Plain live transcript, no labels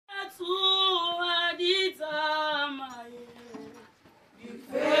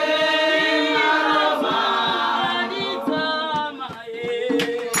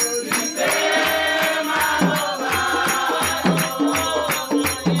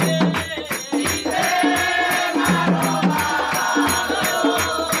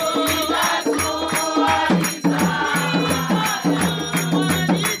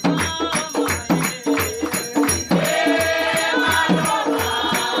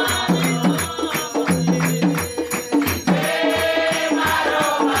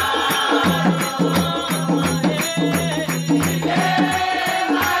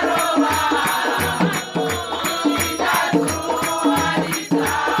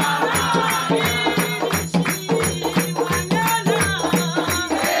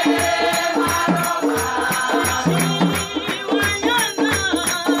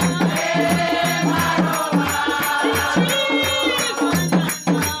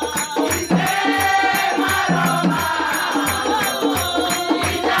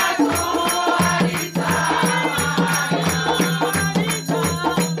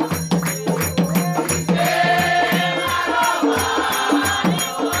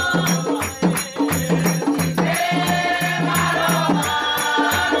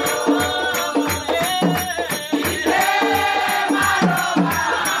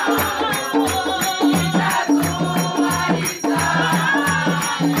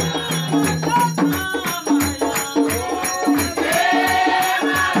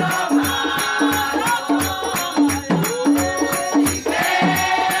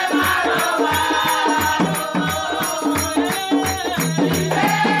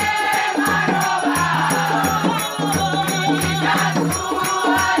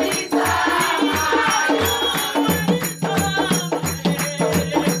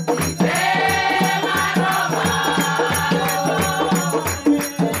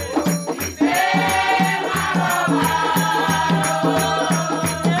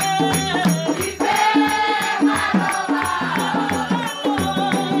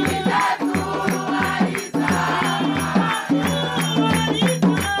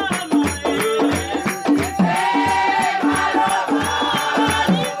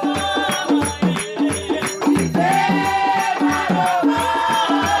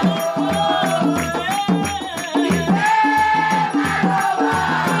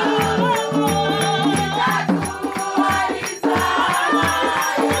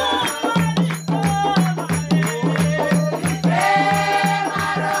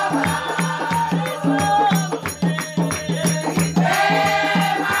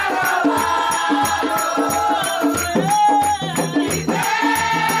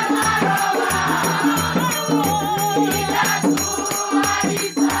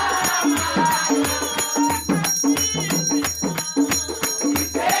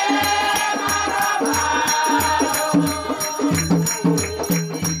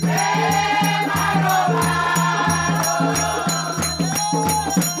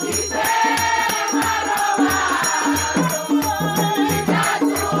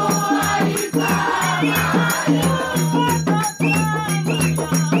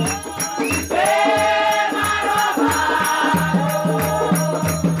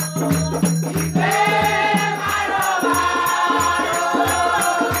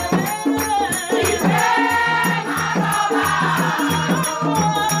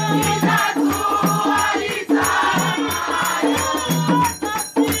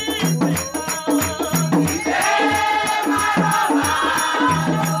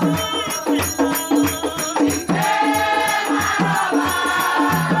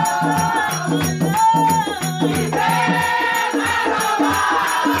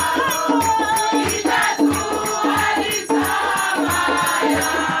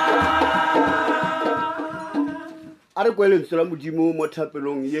a re kwele lentswe la Modimo mo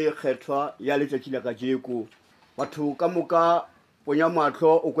thapelong ye e kgethwa ya letšatši la kajeko. Batho ka moka ponya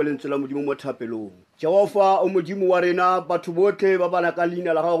matlho o kwele lentswe la Modimo mo thapelong. Jehova o Modimo wa rena, batho botlhe ba bana ka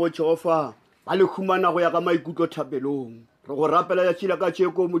leina la gago Jehova ba le khumana go ya ka maikutlo thapelong. Re go rapela ya tšila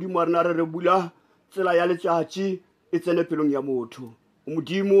kajeko Modimo wa rena, re bula tsela ya letšatši e tsene pelong ya motho. O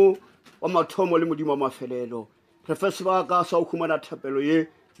Modimo wa mathomo le Modimo wa mafelelo, re fe sebaka sa o khumana thapelo ye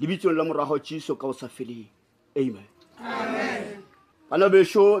lebitsong la morago Jesu ka o sa feleng. Amen. Amen. Bana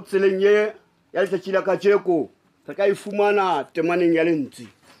besho tseleng ye ya letšatši la kajeko re ka e fumana temaneng ya lentswe.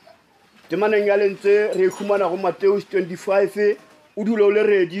 Temaneng ya lentswe re e fumana go Mateus 25, o dula o le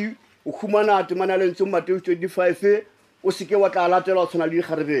ready o fumana temana ya lentswe Mateus 25, o seke wa tla latelwa o tshwana le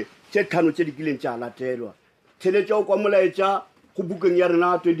dikgarebe tše tlhano tše di kileng tša latelwa. Theletša o kwa molaetša go bukeng ya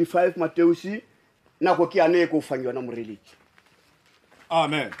rena 25 Mateus, nako ke yane e ko fang yona moreletši.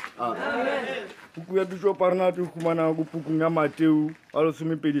 Amen. Amen. Puku ya tušo parna te humana go pukung ya Mateu a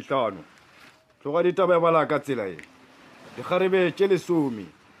lesomepedi hlano. Tloga ditaba ya bala ka tsela e. Dikgarebe tše lesome,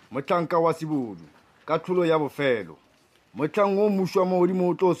 motlanka wa sebodu, ka tlholo ya bofelo. Motlang o mmušo wa Modimo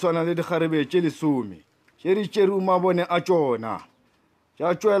o tlo swana le dikgarebe tše lesome, tše di tšere mabone a tšona.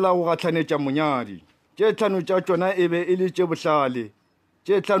 Tša tšwela go gatlhanetša monyadi. Tše tlhano tša tšona e be e le tše bohlale,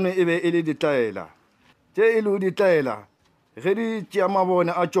 tše tlhano e be e le ditlaela. Tše e le ditlaela, ge di tšea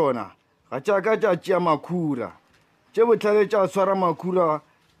mabone a tšona, ga tšaka tša tšea makhura. Tše bohlale tša swara makhura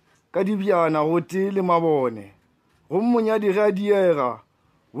ka dibjana go tee le mabone. Go monyadi ge a diega,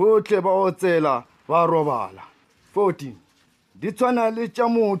 bohle ba o tsela ba robala. 14. Di tshwana le tša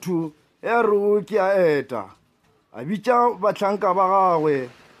motho e re ke a eta, a bitša bahlanka ba gagwe,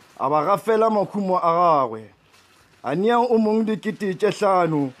 a ba gafela makhumo a gagwe. A nea o mongwe dikete tše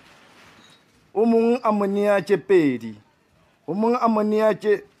hlano, o mongwe a mo nea tše pedi, o mongwe a mo nea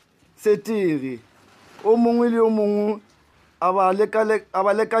tše setiri, o mongwe le o mongwe a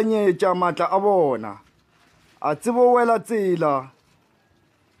ba lekanyetša maatla a bona. A tsebo wela tsela,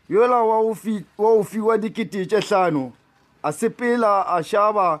 yola wa o fiwa dikete tše hlano, a sepela a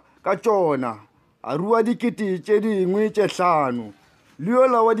šaba ka tšona, a rua dikete tše dingwe tše hlano. Le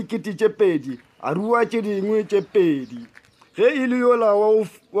yola wa dikete tše pedi, a rua tše dingwe tše pedi. Ge e le yola wa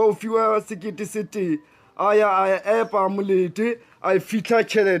o fiwa sekete sete, a ya a epa molete, a fihla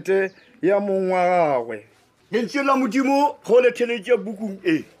tšhelete ya mong wa gagwe. Lentswe la Modimo go le theletša bukung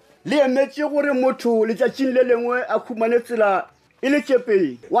e le emetše gore motho letšatšing le lengwe a khumane tsela e le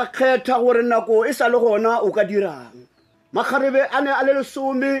tšepedi. Wa kgetha gore nako e sa le gona o ka dirang. Makgarebe a ne a le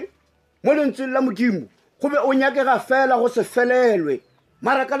lesome mo lentsweng la Modimo go be o nyakega fela go se felelwe.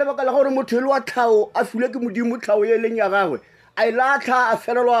 Mara ka lebaka la gore motho e le wa tlhao a filwe ke Modimo tlhao ye leng ya gagwe, a e latlha a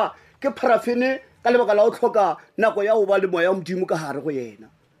felelwa ke parafene ka lebaka la go tlhoka nako ya go ba le moya wa Modimo ka gare go yena.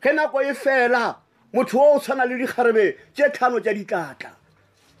 Ge nako e fela motho o tshwana le dikgarebe tše tlhano tša ditlatla,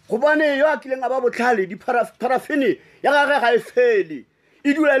 gobane yo a kileng a ba bohlale parafene ya gage ga e fele,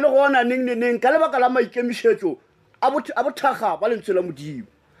 e dula e le gona neng le neng ka lebaka la maikemišetšo a bothaga ba lentswe la Modimo.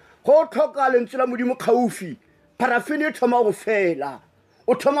 Go tlhoka lentswe la Modimo kgaufi, parafene e thoma go fela,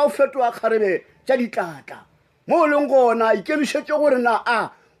 o thoma go fetoga kgarebe tša ditlatla. Mo o leng gona ikemišetše gore na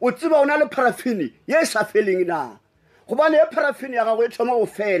o tseba o na le parafene ye e sa feleng na, gobane ye parafene ya gago e thoma go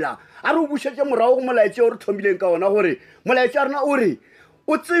fela. A re o bušetše morago go molaetša o re thomileng ka ona gore molaetša rena o re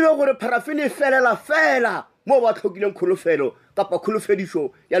o tsebe gore parafene e felela fela mo ba tlhokileng kholofelo kapa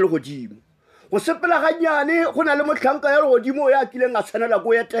kholofedišo ya legodimo. Go sepela gannyane go na le motlhanka ya legodimo ya kileng a tshwanela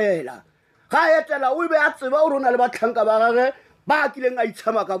ko etela. Ga a etela o be a tseba gore o na le batlhanka ba gage ba kileng a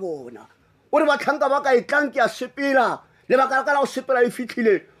itshama ka bona. O re batlhanka ba ka e tlang ke a sepela, lebaka la go sepela e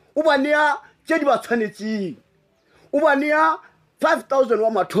fitlhile o ba nea tše di ba tshwanetseng. O ba nea 5,000 wa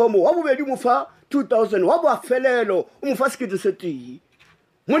mathomo, wa bobedi mo fa 2,000, wa boafelelo o mo fa sekete se tee.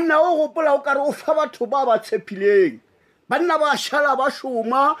 Monna o gopola o kare o fa batho ba ba tshepileng. Banna ba šala ba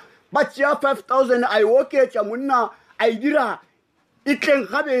šoma ba tšea 5,000 a e oketša, monna a e dira e tleng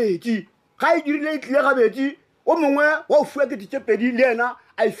gabedi. Ga e dirile e tlile gabedi, o mongwe wa o fiwa kete tše pedi le yena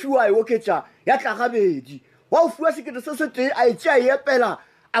a e fiwa a e oketša ya tla gabedi. Wa o fiwa sekete se se tee a e tšea e epela,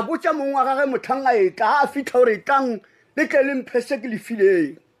 a botša mongwe wa gage mothang a e tla a fitlha gore e tlang le tle le mphese ke le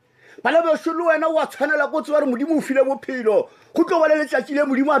fileng. Bana beso le wena wa tshwanela ko tseba re Modimo o file bophelo, go tlo ba le letšatši le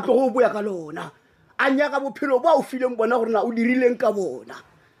Modimo a tlo go boya ka lona, a nyaka bophelo ba o fileng bona gore na o dirileng ka bona.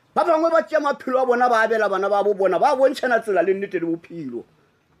 Ba bangwe ba tšea maphelo a bona ba abela bana ba bo bona, ba bontšhana tsela le nnete le bophelo,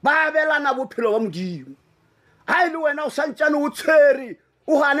 ba abelana bophelo ba Modimo. Ha e le wena o santšane o tshwere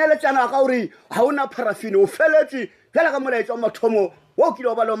o ganeletšana ka gore ga o na parafene, o feletše fela ka molaetša wa mathomo wa o kile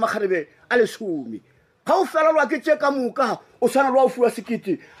wa ba le makgarebe a lesome. Ga o felelwa ke tše ka moka o tshwana le wa o fiwa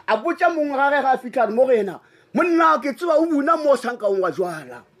sekete, a botša mongwe gage ga a fitlha mo go ena monna ke tseba o buna mo sanka o wa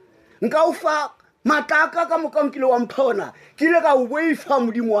jwala nka o fa mataka ka mokankile wa mphona ke ile ka o boifa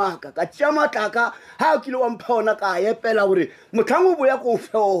modimo wa ka tšea mataka ha o kile wa mphona ka epela gore motlhang o boya ko o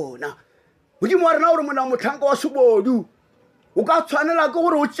fe ona modimo wa rena gore mona motlhanka wa sebodu o ka tshwanela ke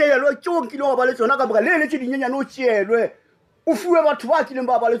gore o tšeelwe tšeo o nkile wa ba le tsona ka moka le le tše dinyenyane o tšeelwe o fiwe batho ba kileng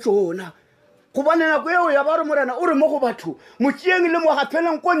ba ba le tsona gobane nako eo ya ba re morena o re mo go batho motšeeng le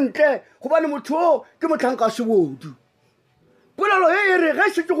mogapheleng ko ntle gobane motho o ke motlhanka wa sebodu polelo e re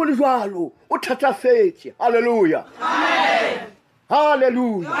ge setse go le jalo o thatafetse halleluja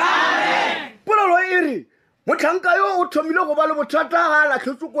halleluja polelo e re motlhanka yo o thomile go ba le bothata ga a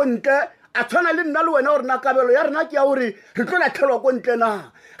latlhetswe ko ntle a tshwana le nna le wena gore na kabelo ya rena ke ya gore re tlo latlhelwa ko ntle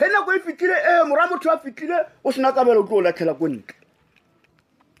na ge nako e fetile mora motho a fetile o sena kabelo o tlo o latlhela ko ntle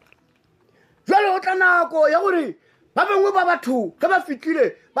jale o tla nako ya gore ba bengwe ba batho ge ba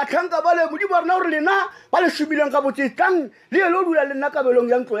fetile batlhanka ba le modimo wa rena gore lena ba le šomileng ka botsetlang le ele o dula le nna kabelong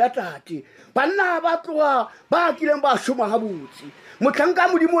ya ntlo ya tate banna ba tloga ba kileng ba šoma ga botse motlhanka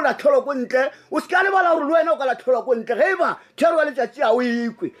modimo o latlhelwa ko ntle o se ka lebala gore le wena o ka latlhelwa ko ntle ge ba thero wa letšatši a o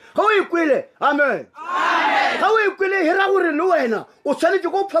ekwe ga o ekwele amen ga o ekwele hera gore le wena o tshwanetse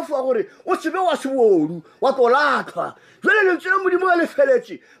ko o phafoa gore o sebe wa sebodu wa tlo latlhwa jale lentswe le modimo ya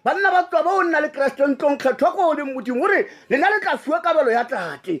lefeletše banna ba tloa ba o nna le keresete ntlong kgethwa ko o leng modimo gore lena le tla fiwa kabelo ya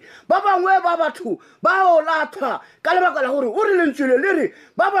tate ba bangwe ba batho ba o latlhwa ka lebaka la gore o re lentswele le re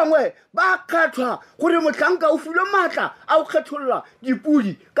ba bangwe ba kgethwa gore motlhanka o filwe maatla a o kgetholola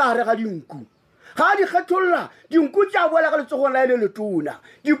dipudi ka gare ga dinku ga di kgetholola dinku tša boela ka letsogong la ele letona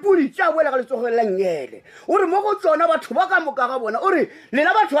dipudi tša boela ka letsogong la ngele o re mo go tsona batho ba ka moka ga bona o re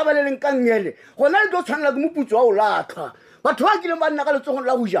lena batho ba ba le leng ka ngele gona le tlo tshwanela ke moputso wa o latlhwa batho ba kileng ba nna ka letsogong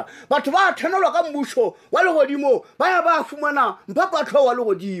la goja batho ba thenelwa ka mmušo wa legodimo ba ya ba fumana mphapatlho wa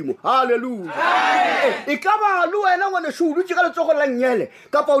legodimo halleluja e ka ba le wena ngwaneso o dutse ka letsogong la ngele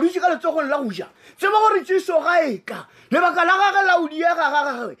kapa o dutse ka letsogong la goja tseba gore tšiso ga e ka lebaka la gage la o diega ga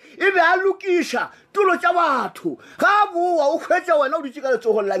gagwe e be a lokiša tulo tša batho ga a boa o kgwetša wena o dutse ka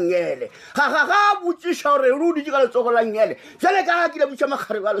letsogong la ngele ga a botšiša gore re o dutse ka letsogong la ngele jale ka ga kile botša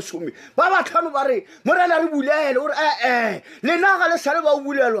makgare ba lesome ba batlhano ba re morena re bulele ore lena ga le sale ba o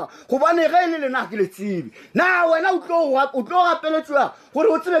bulelwa gobane ge e le lena ke le tsebe na wena o tlo gapeletswa gore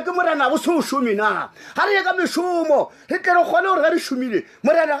o tsebe ke morena bo se o šome na ga re ye ka mešomo re tle re kgone gore ge re šomile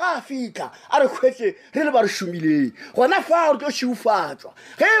morena ga a fitlha a re kgwetse re le ba re šomileng gona fa re tlo šiufatswa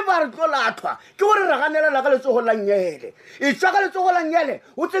ge ba re tlo latlhwa ke gore re ganelela ka letsogong la ngele e tswa ka letsogong la ngele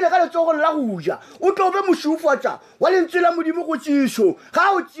o tsene ka letsogong la goja o tlo be mošiufatša wa lentswe la modimo go tšišo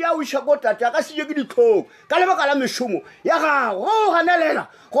ga o tšea o iša ko tate a ka seye ke ditlhong ka lebaka la mešomo ya gago go ganelela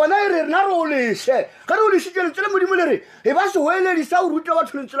gona e re rena re o leše ge re o lešitše lentswe la modimo le re e ba se hoeledisa o ruta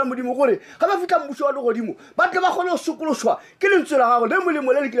batho lentswe la modimo gore ga ba fitlha mmušo wa legodimo ba tle ba kgone go sokoloswa ke lentswe la gago le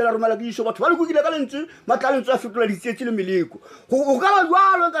molemo le le kile la romela ke iso batho ba le kokile ka lentswe matla lentswe a fetola ditsietse le meleko o ka ba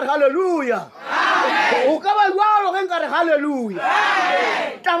jalo nkare halleluja o ka ba jalo ge nkare halleluja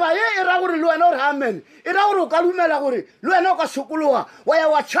taba ye e ra gore le wena gore amen e ra gore o ka dumela gore le wena o ka sokologa wa ya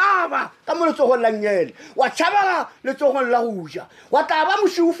wa tšhaba ka mo letsogong la ngele wa tšhabela letsogong la goja wa taba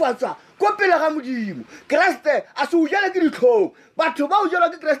mošiufatsa ko pele ga modimo keresete a se o jale ke ditlhong batho ba o jalwa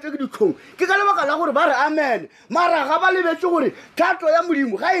ke keresete ke ditlhong ke ka lebaka la gore ba re amen mara ga ba lebetse gore thato ya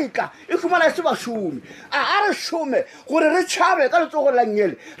modimo ga e tla e fumana e se bašome a re šome gore re tšhabe ka letsogong la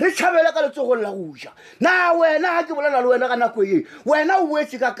ngele re tšhabele ka letsogong la goja na wena ga ke bolela le wena ka nako ye wena o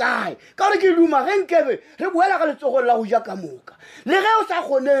boetse ka kae ka gore ke duma ge nkebe re boela ka letsogong la goja ka moka le ge o sa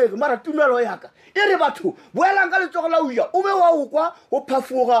kgonege mara tumelo yaka e re batho boelang ka letsogo la goja o be wa o kwa o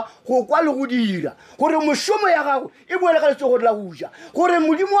phafoga go kwa le go dira gore mošomo ya gago e boele ka letsogo la goja gore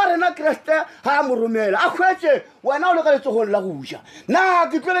modimo wa rena keresete ga a mo romela a kgwetse wena o le ka letsogong la goja na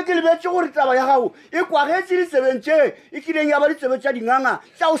ke tlobe ke lebetse gore taba ya gago e kwagetse ditsebentše e kileng ya ba ditsebe tša dinganga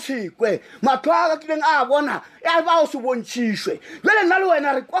tša o sekwe matlho a ka kileng a bona ya ba o se bontšhišwe jale nna le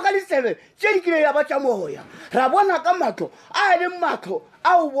wena re kwa ka ditsebe tše di kileng ya ba tša moya ra bona ka matlho a leng matlho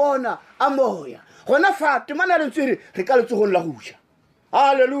a o bona a moya gona fa temana lentswe re ka letsogong la goja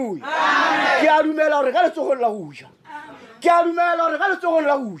halleluja ke a dumela gore ka letsogong la goja ke a dumela gore ka letsogong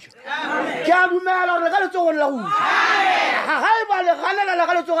la goja ke a dumela gore ka letsogong la goja ga e ba le ganelela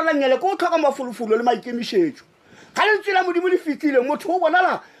ka letsogong la ngele ko o tlhoka mafolofolo le maikemišetšo ga lentswe la modimo le fitlhile motho o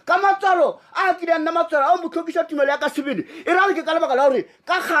bonala ka matswalo a kile a nna matswalo a o mo tlhokiša tumelo ya ka sebele e ra gore ke ka lebaka la gore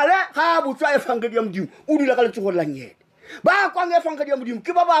ka kgale ga a botswa e fangedi ya modimo o dula ka letsogong la ngele ba kwang e fang ka dia modimo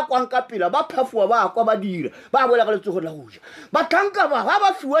ke ba kwang ka pela ba phafoa ba kwa ba dira ba boela ka letsogo la go ja bathanka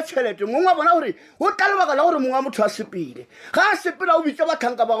ba fiwa tšhelete mongwe a bona gore o tla lebaka la gore mongwe a motho a sepele ga a sepela o bitsa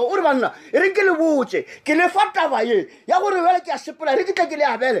bathanka ba o re banna e re ke le botse ke le fa taba ye ya gore wele ke a sepela re ke tla ke le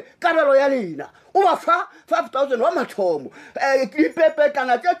abele kabelo ya lena o ba fa 5,000 wa mathomo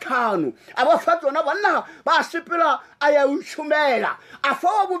dipepetana tse tlhano a ba fa tsona banna ba sepela a ya o tshumela a fa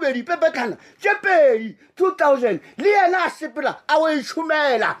wa bobedi pepetana tse pedi 2,000 le yena a sepela a o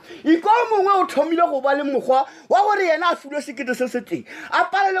itshumela iko mongwe o thomile go ba le mokgwa wa gore yena a filwe sekete se se teng a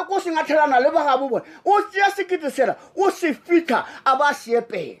palele ko sengathelana le bagabo bone o tšea sekete sela o se fitlha a ba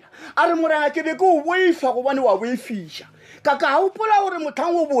seepela a re morena ke be ke o boifa gobane wa boifiša ka gopola gore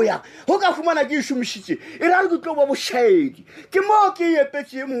mothang o boya go ka fumana ke e šomišitše e ra re ke tlo ba bošaedi ke mo ke e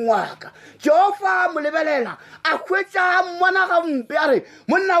epetse mongwe waka jehova mo lebelela a hwetša mmona gampe a re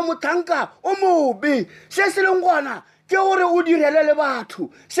monna mothanka o mobe se se leng gona ke gore o direle le batho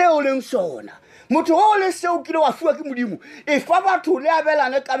se o leng sona motho o le seo kile wa fiwa ke modimo e fa batho le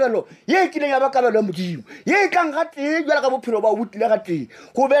abelane kabelo ye kile ya ba kabelo ya modimo ye tlang ga tee jwala ka bophelo ba o botile ga tee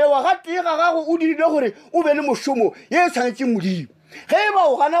go belewa ga tee ga gago o dirile gore o be le mošomo ye e tshwanetseng modimo ge e ba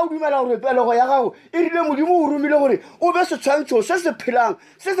o gana o dumela gore pelego ya gago e rile modimo o romile gore o be setshwantsho se se phelang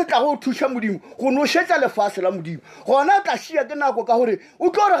se se tla go thuša modimo go nošetša lefase la modimo gona o tla šia ke nako ka gore o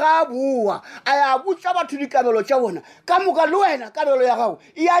tlo gore ga a boa a ya botsa batho dikabelo tša bona ka moka le wena kabelo ya gago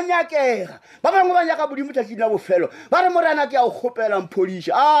e a nyakega ba bangwe ba nyaka modimo tšatšing la bofelo ba re morena ke a o kgopela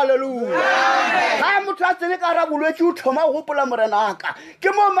mphodiša alleluja ga motho a tsene ka ra bolwetse o thoma o gopola morena aka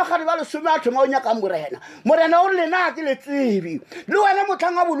ke mo magare ba lesome a thoma o nyaka morena o re lena ke le tsebe le wena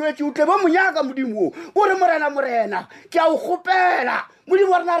motlhang a bolwetse o tle bo monyaka modimo o re morena ke a o kgopela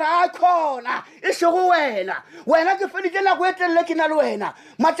modimo wa rena re a kgona e sego wena ke feditse nako e telele ke na le wena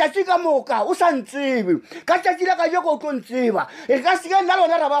matšatši ka moka o sa ntsebe ka tšatši la ka jeko o tlo ntseba e ka seke nna le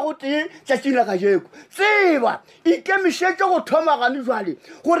wena ra ba go tee tšatšing la ka jeko tseba ikemišetše go thoma gane jwale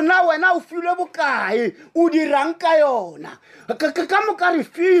gore na wena o filwe bokae o dirang ka yona ka moka re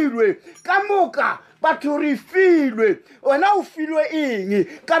filwe ka moka batho re filwe wena o filwe eng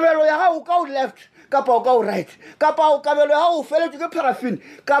kabelo ya gago ka o left kapa o ka o right kapa o kabelo ya gago o feletswe ke parafini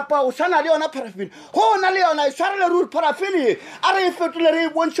kapa o sana le yona parafini go na le yona e tshwarele ruri parafini a re e fetole re e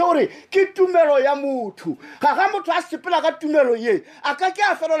bontšhe gore ke tumelo ya motho ga motho a sepela ka tumelo ye a ka ke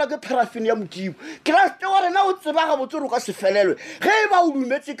a felola ke parafini ya modimo keresete wa rena o tseba gabotse gore o ka se felelwe ge e ba o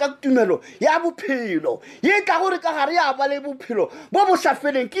dumetse ka tumelo ya bophelo ye tla gore ka gare ya ba le bophelo bo bo sa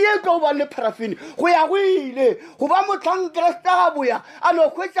feleng ke ye tlo o bang le parafini go ya go ile go ba motlhang keresete ga boya a no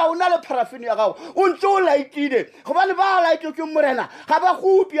hwetša o na le parafini ya gago o ntse o laetile gobane ba laetwe ke morena ga ba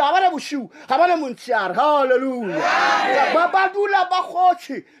gopi ga ba le bošiu ga ba le montšhiare halleluja ba dula ba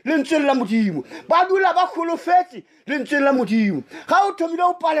gotšhe lentsweng la modimo ba dula ba kgolofetse lentsweng la modimo ga o thomile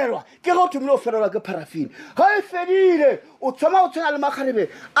o palelwa ke ge o thomile o felelwa ke parafini ga e fedile o thoma o tshwana le makgarebe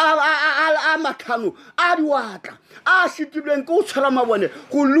a mathano a diwatla a šetilweng ke o tshwara mabone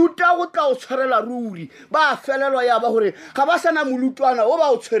go luta go tla o tshwarela ruri ba felelwa ya ba gore ga ba sana molutwana o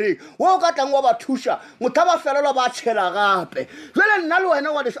ba o tshwereng o ka tlang wa ba thuša motho ba felelwa ba tšhela gape jale nna le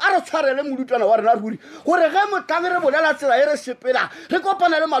wena wa deso a re tshwarele molutwana wa rena ruri gore ge motlang re bolela tsela e re sepela re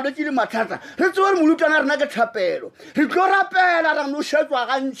kopana le malwetse le mathata re tsewe re molutwana rena ke thapelo re tlo rapela ra nošetswa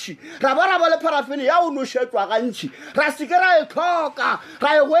gantšhi ra ba le parafini ya o nošetswa gantšhi ra seke ra e tlhoka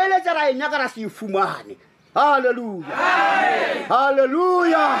ra e goeletša ra e nyaka ra se e fumane halleluja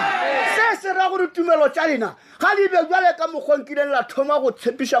halleluja se se ra gore tumelo tša lena ga di be jwale ka mokgwankileng la thoma go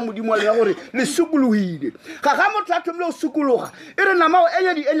tshepiša modimo le ya gore le sokologile ga motho a thomile go sokologa e re nama o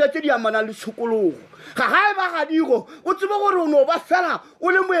enya dienya tše di amanang le sokologo ga e ba gadigo o tsebe gore o no ba fela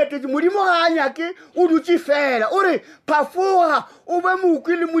o le moetetse modimo ga a nyake o dutse fela o re phafoga o be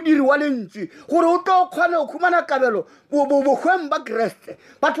mookwi le modiri wa lentsi gore o tlo kgone go khumana kabelo bogweng ba kreste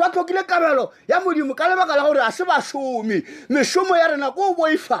batho ba tlhokile kabelo ya modimo ka lebaka la gore a se bašomi mešomo ya rena ko o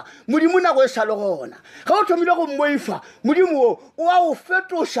boifa modimo nako e sa le gona ga o thomile go mmoifa modimo o a o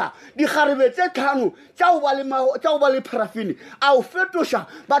fetoša digarebe tse tlhano tša o ba le parafini a o fetoša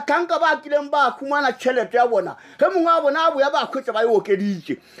bathanka ba kileng ba khumana tšhelete ya bona ge mongwe a bona a boya ba khwetsa ba e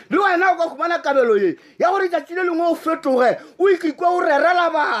okeditše le wena o ka khumana kabelo ye ya gore tšatši le lengwe o fetoge o ikikwe o rerela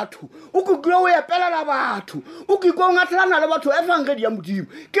batho o kikwe o epelela batho o kikwe o ngathelana le batho efangedi ya modimo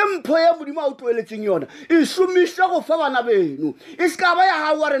ke mpho ya modimo a o toeletseng yona e šomiša go fa bana beno e se ka ba ya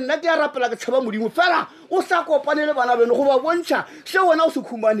gago wa re nna ke ya rapela ke tšhaba modimo fela o sa a kopane le bana beno go ba bontšha se wena o se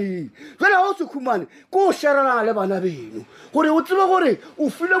khumaneng jale ga o se khumane ko o sherelana le bana beno gore o tsebe gore o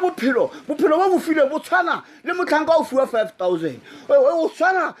file bophelo bo bo file bo tshwana le motlhanka o fiwa 5,000 o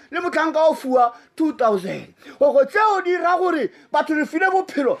tshwana le motlhanka o fiwa 2,000 go tseo di ra gore batho re file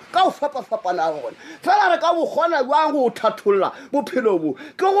bophelo ka o fapafapana gona fela re ka bo kgona jwang go thatholla bophelo bo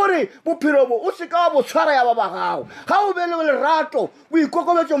ke gore bophelo bo o se ka wa bo tshwara ya ba ba gago ga o be le lerato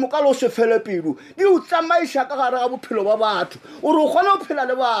boikokobetso mo ka le o se fele pelo di o tsamaiša ka gare ga bophelo ba batho ore o kgona go phela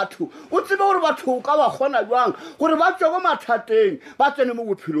le batho o tsebe gore batho o ka ba kgona jwang gore ba tswe go mathateng ba tsene mo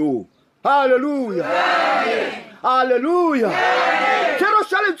bophelong halleluja halleluja tshero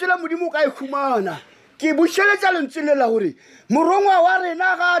sa lentswe la modimo o ka e khumana ke bušeletša lentswe le la gore morongwa wa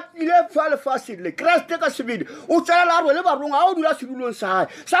rena ga ile fa lefase le kreste ka sebedi o tselela a rwele barongwa a o dula sedulong sa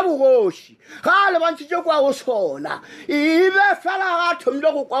gae sa bogoši ga a lebantšhitše kwa go sona ebe fela ga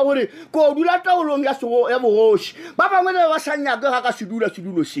thomile go kwa gore ko dula taolong ya bogoši ba bangwe le ba sa nyake ga ka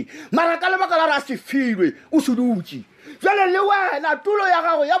sedulo se mara ka lebaka la re a se filwe o se dutse jale le wena tulo ya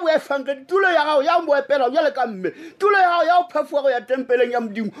gago ya boefangedi tulo ya gago ya moepela jale ka mme tulo ya gago ya o phafoga go ya tempeleng ya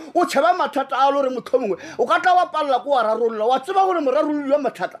modimo o tšhaba mathata a lo re motho mongwe o ka tla wa palela ko wa rarolola wa tseba gore morarololi wa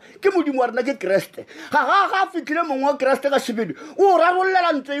mathata ke modimo wa rena ke kreste ga fitlhile mongwe wa kreste ka sebedi o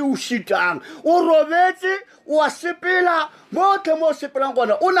rarololela ntse e o šitang o robetse o a sepela motlhe mo o sepelang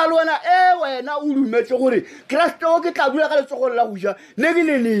gona o na le wena wena o dumetse gore kreste o ke tla dula ka letsogolo la go ja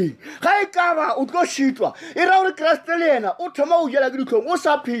negeneneng ga e kaba o tlo šitwa e ra gore kreste le yena o thoma o jela ke ditlhong o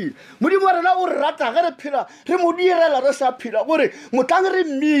sa phela modimo wa rena o re rata ge re phela re mo direla re sa phela gore motlang re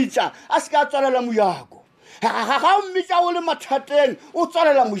mmitša a se ka tswalela mojako ga o mmitša o le mathateng o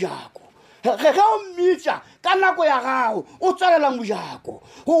tswalela mojako ge o mmitša ka nako ya gago o tswalela mojako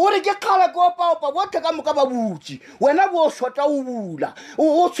gore ke kgale ke opaopa botlhe ka moka ba butse wena bo o shota o bula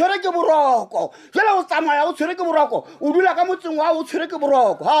o tshwere ke boroko jale o tsamaya o tshwere ke boroko o dula ka motseng wa o tshwere ke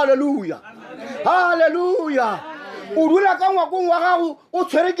boroko halleluja halleluja o dula ka ngwakong wa gago o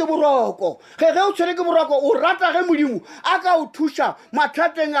tshwere ke boroko ge o tshwere ke boroko o rata ge modimo a ka o thuša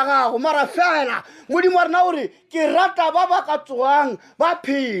mathateng a gago mara fela modimo wa rena gore ke rata ba ba ka tsogang ba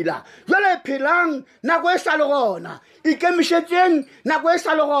phela jale phelang nako e sa le gona ikemišetseng nako e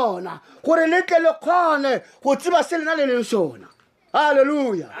sa le gona gore le tle le kgone go tseba se lena le leng sona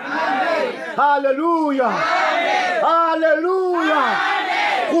halleluja halleluja halleluja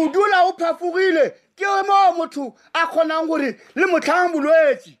go dula o phafogile ke mo motho a kgonang gore le motlhang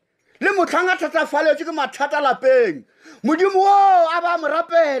bolwetse le motlhang a thatafaletswe ke mathata lapeng modimo o a ba mo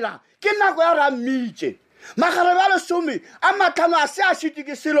rapela ke nako ya re a mmitše magarebe a lesome a matlhano a se a šite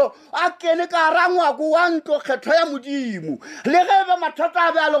ke selo a kene ka ra ngwako wa ntlo kgetho ya modimo le ge ba mathata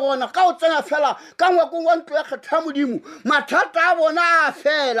a be a le gona ka o tsena fela ka ngwakong wa ntlo ya kgetho ya modimo mathata a bona a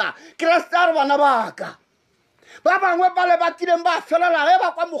fela kreste a re bana baka ba bangwe ba le bakileng ba felela ge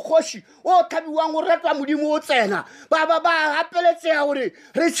ba kwa mokgoši o thabiwang go reta modimo o tsena ba gapeletsega gore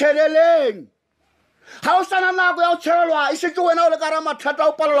re tšheleleng ga o sana nako ya go tšhelelwa e šetse wena o le ka ra mathata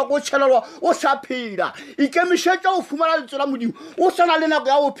o palelwa ko o tšhelelwa o sa phela ikemišetša o fumana lentswe la modimo o sana le nako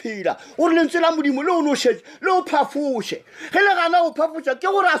ya go phela gore lentswe la modimo le o nošetse le o phafoše ge le gana go phafoša ke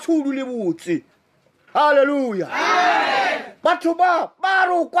gore a se o dule botse halleluja batho ba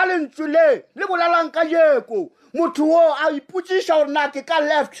re o kwa lentswe le bolalang ka jeko motho o a ipotšiša gore na ke ka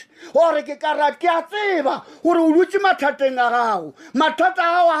left ore ke ka right ke a tseba gore o dutse mathateng a gago mathata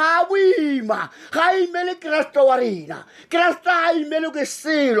a gago ga a boima ga a imele kreste wa rena kreste a imele ke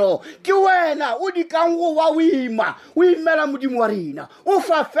selo ke wena o dikang go wa o ima o imela modimo wa rena o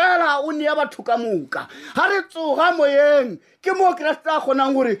fa fela o nea batho ka moka ga re tsoga moyeng ke mo kreste a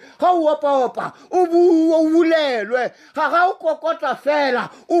kgonang gore ga o opa-opa o bulelwe ga o kokota fela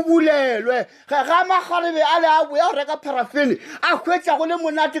o bulelwe ga magarebe a le a boya go reka parafene a hwetša go le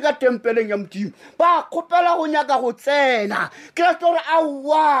monate ka tempeleng ya modimo ba kgopela go nyaka go tsena kreste gore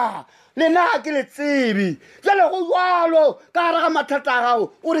aowa lena ke le tsebe jale go jalo ka gare ga mathata a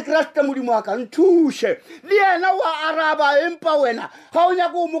gago o re kreste modimo wa ka nthuše le yena wa araba empa wena ga o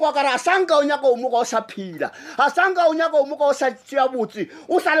nyaka o moka kare a sanka o nyaka o moka o sa phela a sanka o nyaka o moka o sa tšea botse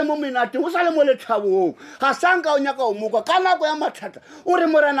o sa le mo menateng o sa le mo lethabong ga sanka o nyaka o moka ka nako ya mathata o re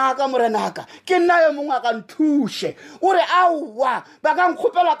morenaka ke nna yo mongwe a ka nthuše o re aowa ba ka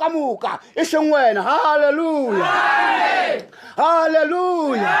nkgopela ka moka e seng wena halleluja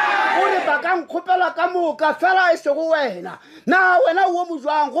halleluja gore ba ka nkgopela ka moka fela e sego wena na wena o mo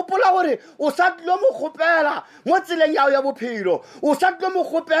jwang gopola gore o sa tlo mo kgopela mo tseleng ya ya bophelo o sa tlo mo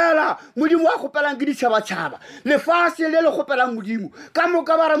kgopela modimo wa kgopelang ke ditšhabatšhaba lefase le le kgopelang modimo ka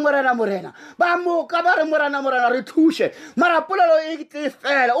moka ba re morena ba moka ba re morena re thushe mara polelo e tle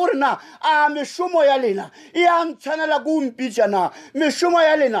fela o re na a mešomo ya lena e a ntshwanela ko mpitša na mešomo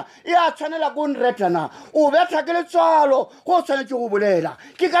ya lena e a tshwanela ko nreta na o betha ke letswalo go tshwanetse go bolela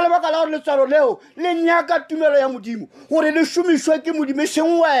ke ka lebaka la gore letswalo leo le nyaka tumelo ya modimo gore le šomišwe ke modimo e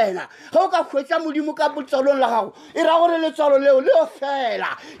seng wena ga o ka hwetša modimo ka letsalong la gago e ra gore letswalo leo leo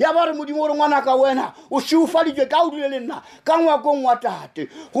fela ya ba re modimo gore ngwana ka wena o šeofaditšwe ka o dule le nna ka ngwakong wa tate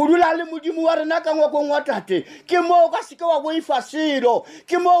go dula le modimo wa rena ka ngwakong wa tate ke moo ka seke wa boifa selo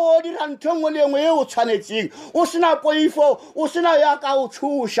ke moo o dira ntho nngwe le nngwe e o tshwanetseng o sena poifo o sena ya ka o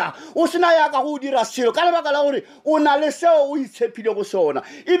tshoša o sena ya ka go dira selo ka lebaka la gore o na le seo o itshepile go sona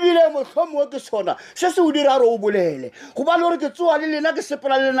ebile mohlomongwe ke sona se se o dira gore o bolele gobane gore ke tsoa le lena ke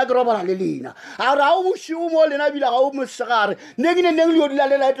sepela le lena ke robala le lena a gore ga o bošimo mo lena ebile ga o mosegare neng le yo dila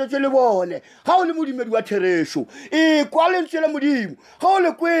le laetetswe le bone ga o le modimedi wa therešo e kwa lentswe le modimo ga o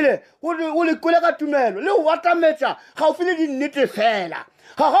le kwele ka tumelo le o watametša ga o file dinnete fela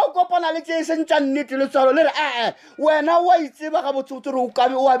ga o kopana le tse sentša nnete letswalo le re wena wa itseba ga botsotse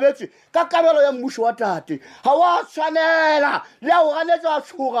re o abetse ka kabelo ya mmušo wa tate ga wa tshwanela le a o ganetsa wa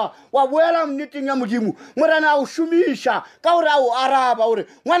tshoga wa boela nneteng ya modimo morena a o šomiša ka gore a o araba gore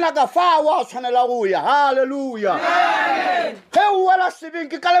ngwana ka fa wa tshwanela go ya halleluja ge o wela sebeng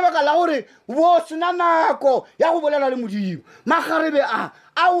ke ka lebaka la gore bo sena nako ya go bolela le modimo magarebe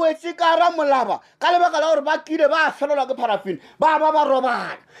a wetse ka ra molaba ka lebaka la gore ba kile ba felelwa ke parafine ba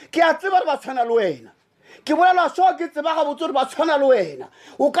robala ke a tseba re ba tshwana le wena ke bolela so ke tseba ga botse gore ba tshwana le wena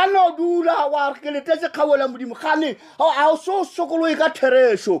o ka nna o dula wa ke letetse kgaoela modimo gane a o so sokoloe ka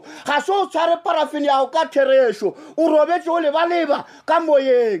therešo ga se o tshware parafine ya go ka therešo o robetse o leba ka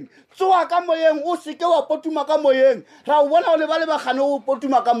moyeng tsoa ka moyeng o seke wa potuma ka moyeng ra o bona o leba gane o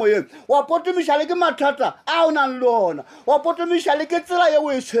potuma ka moyeng wa potumiša le ke mathata a o nang le ona wa potumiša le ke tsela ye o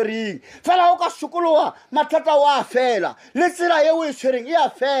e tshwereng fela o ka sokologa mathata o a fela le tsela ye o e tshwereng e a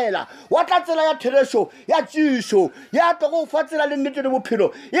fela wa tla tsela ya therešo ya tšišo ya tlo go fa tsela le nnete le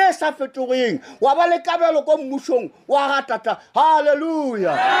bophelo ye sa fetogeng wa ba le kabelo ko mmušong wa ga tata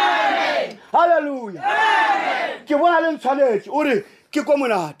halleluja halleluja ke bona le ntshwanetse o re ke ko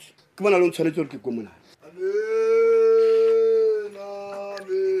monate ke bona le ntshwanetse gore ke ko monate